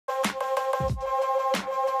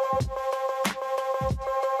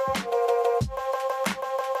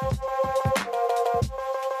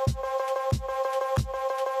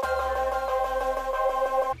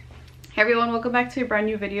Everyone, welcome back to a brand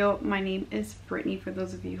new video. My name is Brittany for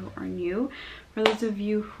those of you who are new. For those of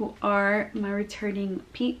you who are my returning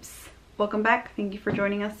peeps, welcome back. Thank you for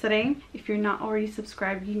joining us today. If you're not already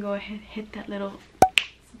subscribed, you can go ahead and hit that little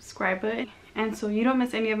subscribe button, and so you don't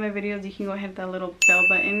miss any of my videos, you can go ahead and hit that little bell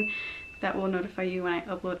button that will notify you when I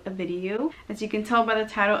upload a video. As you can tell by the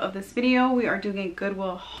title of this video, we are doing a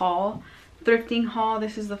Goodwill haul, thrifting haul.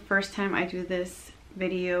 This is the first time I do this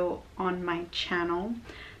video on my channel.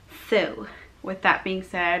 So with that being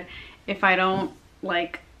said, if I don't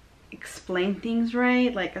like explain things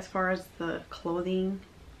right, like as far as the clothing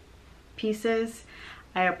pieces,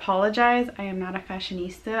 I apologize. I am not a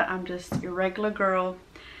fashionista. I'm just a regular girl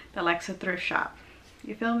that likes to thrift shop.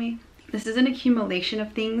 You feel me? This is an accumulation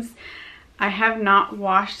of things. I have not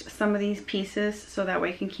washed some of these pieces so that way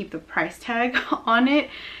I can keep the price tag on it,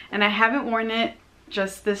 and I haven't worn it.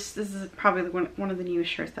 Just this is probably one of the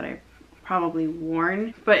newest shirts that I've probably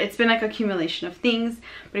worn, but it's been like accumulation of things.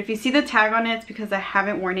 But if you see the tag on it, it's because I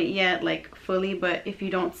haven't worn it yet like fully. But if you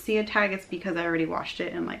don't see a tag, it's because I already washed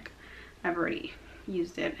it and like I've already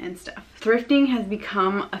used it and stuff. Thrifting has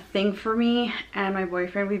become a thing for me and my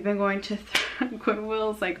boyfriend. We've been going to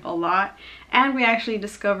Goodwill's like a lot, and we actually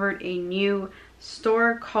discovered a new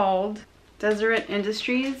store called Deseret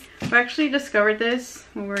Industries. We actually discovered this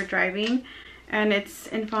when we were driving, and it's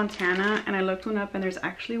in Fontana, and I looked one up and there's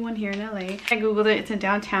actually one here in LA. I googled it, it's in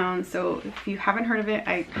downtown, so if you haven't heard of it,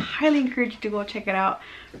 I highly encourage you to go check it out.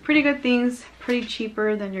 Pretty good things, pretty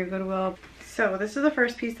cheaper than your Goodwill. So this is the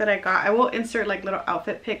first piece that I got. I will insert like little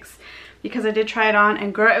outfit pics because I did try it on,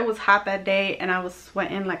 and girl, it was hot that day and I was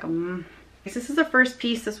sweating like a This is the first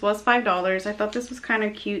piece. This was $5. I thought this was kind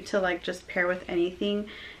of cute to like just pair with anything.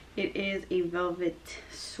 It is a velvet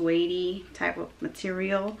suede type of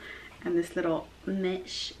material, and this little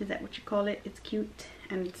mesh, is that what you call it? It's cute,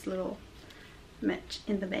 and it's little mesh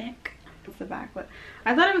in the back. It's the back, but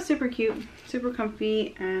I thought it was super cute, super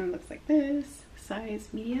comfy, and looks like this, size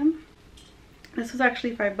medium. This was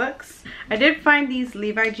actually $5. I did find these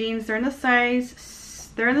Levi jeans. They're in the size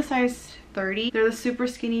 30. They're the super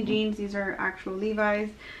skinny jeans. These are actual Levi's.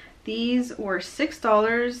 These were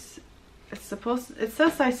 $6. It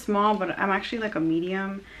says size small, but I'm actually like a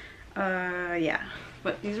medium. Yeah,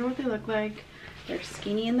 but these are what they look like. They're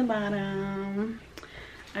skinny in the bottom.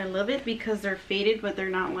 I love it because they're faded, but they're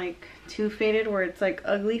not like too faded where it's like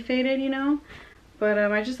ugly faded, you know. But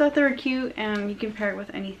I just thought they were cute, and you can pair it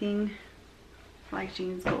with anything. Like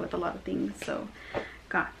jeans go with a lot of things, so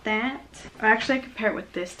got that. Actually, I could pair it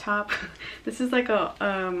with this top. This is like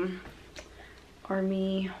a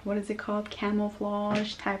army, what is it called,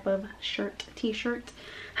 camouflage type of shirt, t-shirt.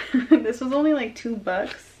 This was only like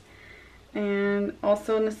 $2, and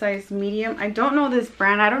also in the size medium. I don't know this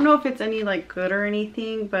brand. I don't know if it's any like good or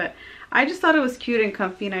anything, but I just thought it was cute and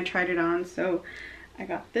comfy, and I tried it on, so I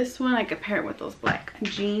got this one. I could pair it with those black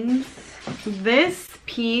jeans. This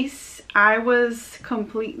piece, I was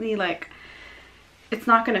completely like, it's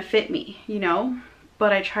not gonna fit me, you know,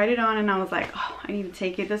 but I tried it on and I was like, oh, I need to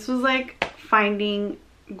take it. This was like finding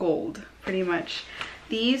gold pretty much.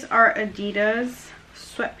 These are Adidas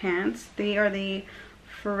sweatpants. They are the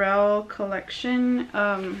Pharrell collection.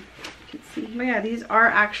 You can see, but yeah, these are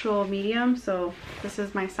actual medium, so this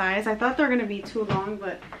is my size. I thought they were gonna be too long,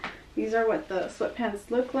 but these are what the sweatpants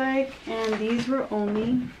look like, and these were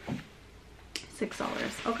only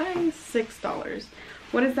 $6. Okay, $6.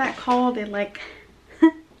 What is that called? They're like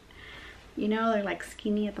you know, they're like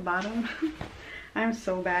skinny at the bottom. I'm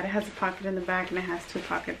so bad. It has a pocket in the back and it has 2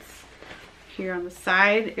 pockets here on the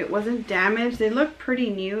side. It wasn't damaged. They look pretty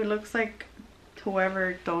new. It looks like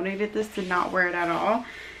whoever donated this did not wear it at all.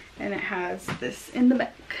 And it has this in the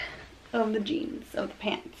back of the jeans, of the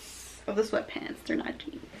pants, of the sweatpants. They're not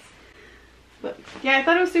jeans. But yeah, I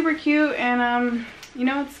thought it was super cute, and you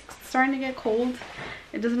know, it's starting to get cold.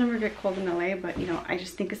 It doesn't ever get cold in LA, but you know, I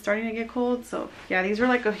just think it's starting to get cold. So yeah, these were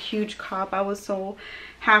like a huge cop. I was so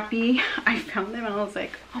happy I found them, and I was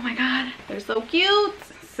like, oh my god, they're so cute.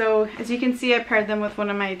 So as you can see, I paired them with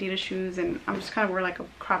one of my Adidas shoes, and I'm just kind of wear like a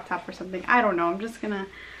crop top or something. I don't know. I'm just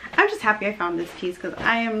happy I found this piece because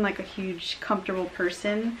I am like a huge comfortable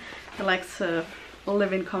person that likes to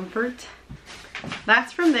live in comfort.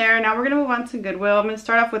 That's from there. Now we're gonna move on to Goodwill. I'm gonna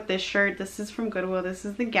start off with this shirt. This is from Goodwill. This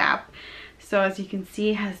is the Gap. So as you can see,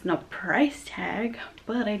 it has no price tag,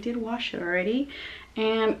 but I did wash it already,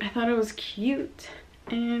 and I thought it was cute.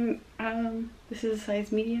 And this is a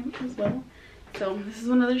size medium as well. So this is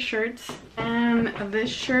one of the shirts, and this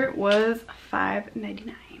shirt was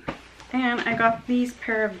 $5.99. And I got these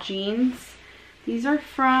pair of jeans. These are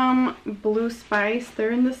from Blue Spice. They're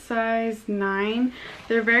in the size 9.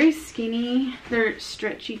 They're very skinny. They're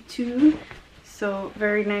stretchy too. So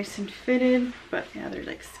very nice and fitted. But yeah, they're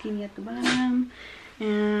like skinny at the bottom.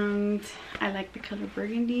 And I like the color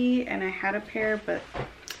burgundy. And I had a pair, but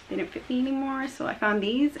they didn't fit me anymore. So I found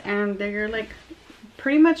these. And they're like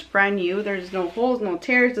pretty much brand new. There's no holes, no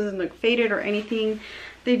tears. Doesn't look faded or anything.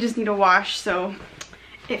 They just need a wash. So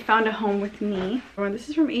it found a home with me. This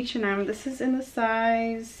is from H&M. This is in the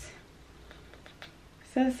size, it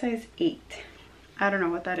says size 8. I don't know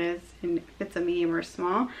what that is and if it's a medium or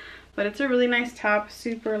small, but it's a really nice top,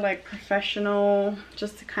 super like professional,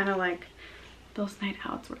 just to kind of like those night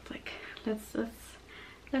outs where it's like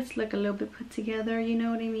let's look a little bit put together, you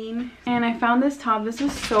know what I mean? And I found this top. This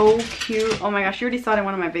was so cute. Oh my gosh, you already saw it in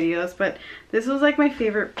one of my videos, but this was like my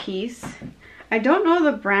favorite piece. I don't know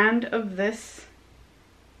the brand of this,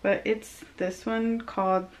 but it's this one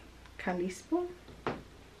called Calispo.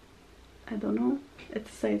 I don't know. It's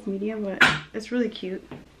a size medium, but it's really cute.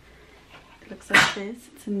 It looks like this.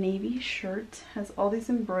 It's a navy shirt. Has all these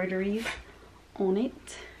embroideries on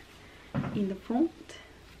it in the front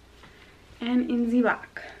and in the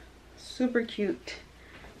back. Super cute.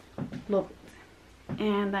 Love it.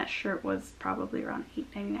 And that shirt was probably around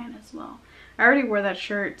 $8.99 as well. I already wore that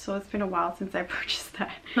shirt, so it's been a while since I purchased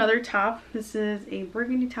that. Another top. This is a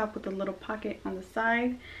burgundy top with a little pocket on the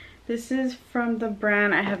side. This is from the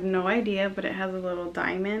brand, I have no idea, but it has a little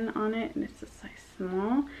diamond on it, and it's a size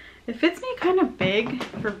small. It fits me kind of big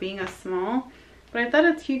for being a small, but I thought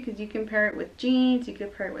it's cute because you can pair it with jeans, you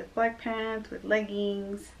can pair it with black pants, with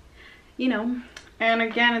leggings, you know. And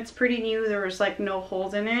again, it's pretty new. There was like no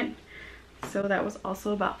holes in it, so that was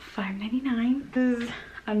also about $5.99. This is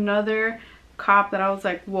another cop that I was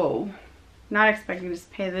like, whoa, not expecting to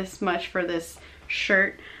pay this much for this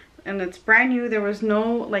shirt. And it's brand new. There was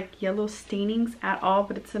no like yellow stainings at all,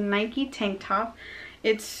 but it's a Nike tank top.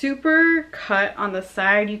 It's super cut on the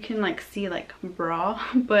side. You can like see like bra,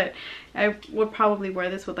 but I would probably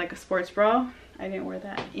wear this with like a sports bra. I didn't wear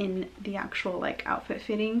that in the actual like outfit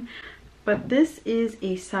fitting, but this is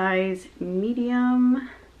a size medium,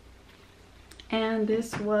 and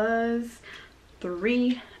this was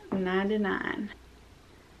 $3.99.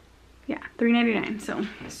 Yeah, $3.99. So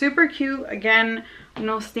super cute. Again,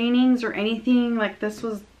 no stainings or anything. Like this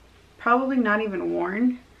was probably not even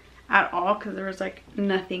worn at all because there was like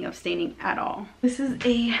nothing of staining at all. This is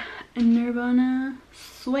a Nirvana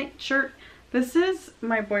sweatshirt. This is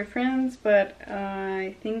my boyfriend's, but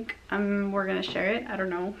I think we're gonna share it. I don't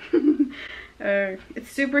know.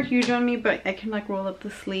 It's super huge on me, but I can like roll up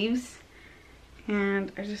the sleeves,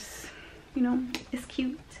 and I just, you know, it's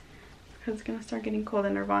cute because it's gonna start getting cold,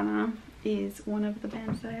 and Nirvana is one of the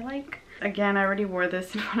bands that I like. Again, I already wore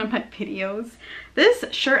this in one of my videos. This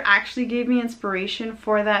shirt actually gave me inspiration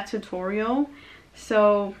for that tutorial.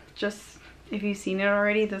 So just if you've seen it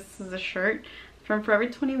already, this is a shirt from Forever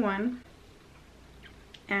 21.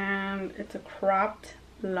 And it's a cropped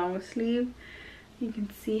long sleeve. You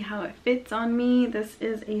can see how it fits on me. This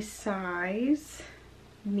is a size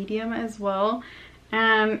medium as well.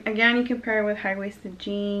 And again, you can pair it with high-waisted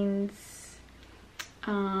jeans,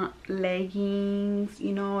 leggings,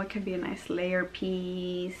 you know, it could be a nice layer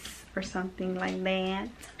piece or something like that.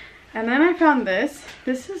 And then I found this.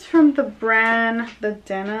 This is from the brand, the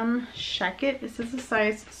Denim Shacket. This is a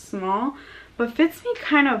size small, but fits me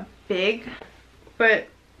kind of big, but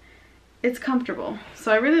it's comfortable.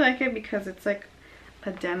 So I really like it because it's like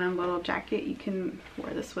a denim little jacket. You can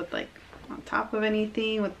wear this with like on top of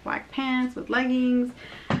anything, with black pants, with leggings.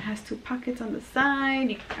 It has 2 pockets on the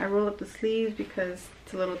side. I roll up the sleeves because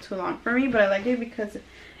it's a little too long for me, but I like it because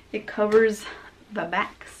it covers the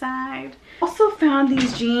back side. Also found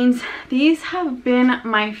these jeans. These have been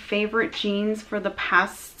my favorite jeans for the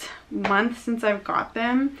past month since I've got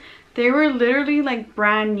them. They were literally like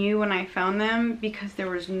brand new when I found them because there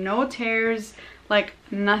was no tears, like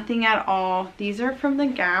nothing at all. These are from the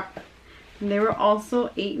Gap. And they were also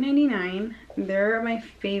 $8.99. They're my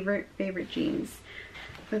favorite jeans.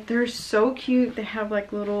 But they're so cute. They have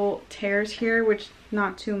like little tears here, which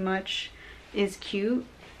not too much is cute,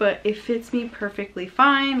 but it fits me perfectly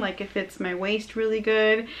fine. Like it fits my waist really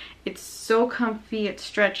good. It's so comfy, it's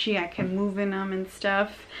stretchy, I can move in them and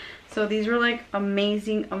stuff. So these were like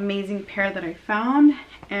amazing pair that I found,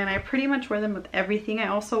 and I pretty much wear them with everything. I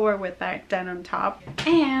also wear with that denim top.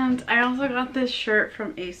 And I also got this shirt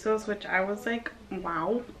from ASOS, which I was like,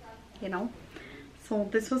 wow, you know. So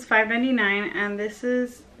this was $5.99, and this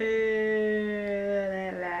is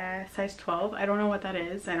size 12. I don't know what that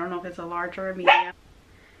is. I don't know if it's a large or a medium.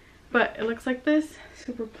 But it looks like this,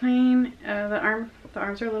 super plain. The the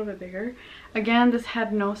arms are a little bit bigger. Again, this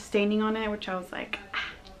had no staining on it, which I was like,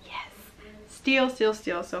 ah, yes, steal, steal,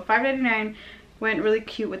 steal. So $5.99 went really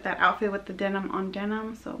cute with that outfit with the denim on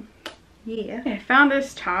denim. So yeah, I found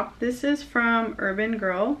this top. This is from Urban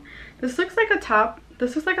Girl. This looks like a top.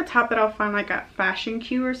 This looks like a top that I'll find like at Fashion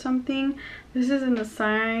Q or something. This is in the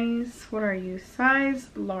size, what are you, size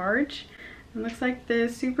large. It looks like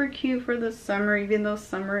this, super cute for the summer, even though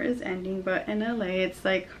summer is ending, but in LA it's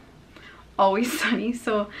like always sunny.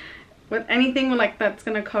 So with anything like that's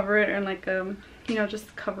gonna cover it, and like you know,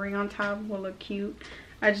 just covering on top will look cute.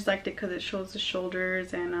 I just liked it because it shows the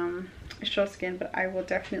shoulders and it shows skin, but I will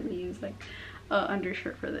definitely use like a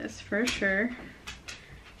undershirt for this for sure.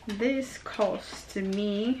 This cost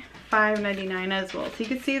me $5.99 as well. So you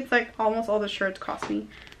can see it's like almost all the shirts cost me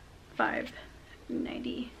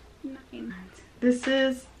 $5.99. This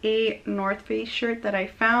is a North Face shirt that I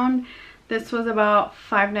found. This was about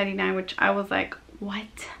 $5.99, which I was like,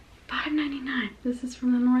 what? $5.99. This is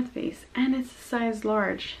from the North Face and it's a size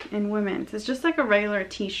large in women's. It's just like a regular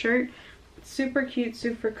t-shirt. Super cute,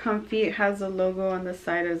 super comfy. It has a logo on the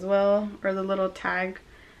side as well, or the little tag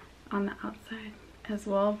on the outside as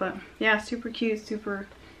well. But yeah, super cute, super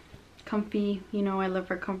comfy. You know, I live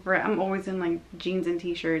for comfort. I'm always in like jeans and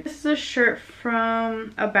t-shirts. This is a shirt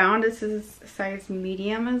from Abound. This is size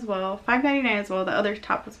medium as well, $5.99 as well. The other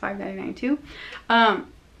top was $5.99 too.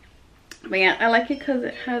 But yeah, I like it because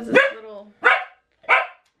it has this little.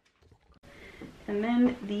 And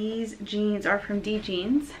then these jeans are from D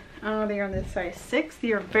Jeans. They are in the size 6.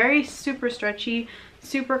 They are very super stretchy,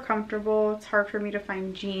 super comfortable. It's hard for me to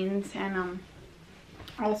find jeans. And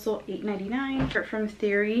also $8.99. Shirt from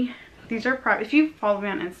Theory. These are probably, if you follow me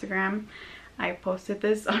on Instagram, I posted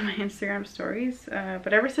this on my Instagram stories.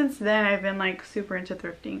 But ever since then, I've been like super into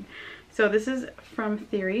thrifting. So this is from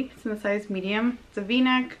Theory. It's in the size medium. It's a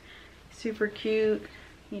V-neck, super cute.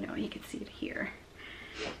 You know, you can see it here.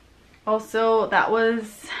 Also, that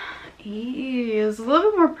was, it was a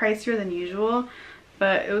little bit more pricier than usual,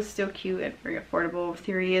 but it was still cute and very affordable.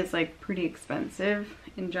 Theory is like pretty expensive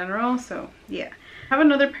in general, so yeah. I have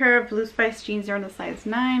another pair of Blue Spice jeans. They're in the size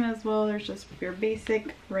 9 as well. There's just your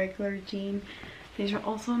basic regular jean. These are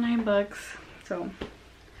also $9, so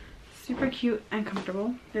super cute and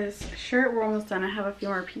comfortable. This shirt, we're almost done. I have a few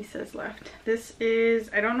more pieces left. This is,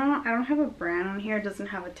 I don't know, I don't have a brand on here. It doesn't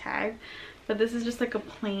have a tag, but this is just like a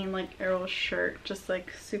plain like arrow shirt, just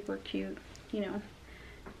like super cute, you know,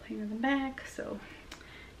 plain in the back. So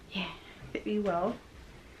yeah, fit me well.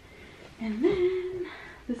 And then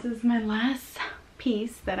this is my last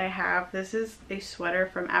piece that I have. This is a sweater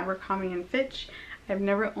from Abercrombie and Fitch. I've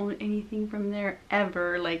never owned anything from there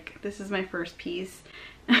ever. Like, this is my first piece.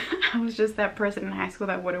 I was just that person in high school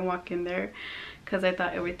that wouldn't walk in there because I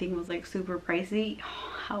thought everything was like super pricey.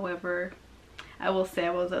 However, I will say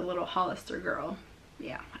I was a little Hollister girl.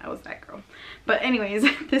 Yeah, I was that girl. But anyways,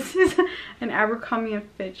 this is an Abercrombie and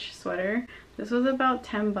Fitch sweater. This was about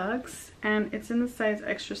 $10 and it's in the size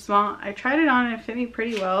extra small. I tried it on and it fit me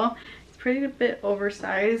pretty well. It's pretty a bit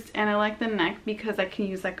oversized and I like the neck because I can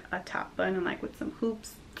use like a top bun and like with some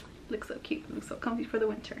hoops. It looks so cute. It looks so comfy for the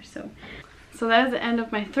winter. So that is the end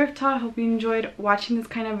of my thrift haul. I hope you enjoyed watching this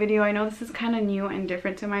kind of video. I know this is kind of new and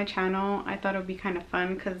different to my channel. I thought it would be kind of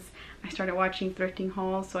fun because I started watching thrifting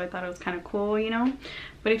hauls, so I thought it was kind of cool, you know.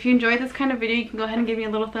 But if you enjoyed this kind of video, you can go ahead and give me a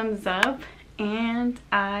little thumbs up, and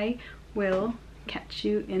I will catch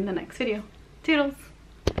you in the next video. Toodles!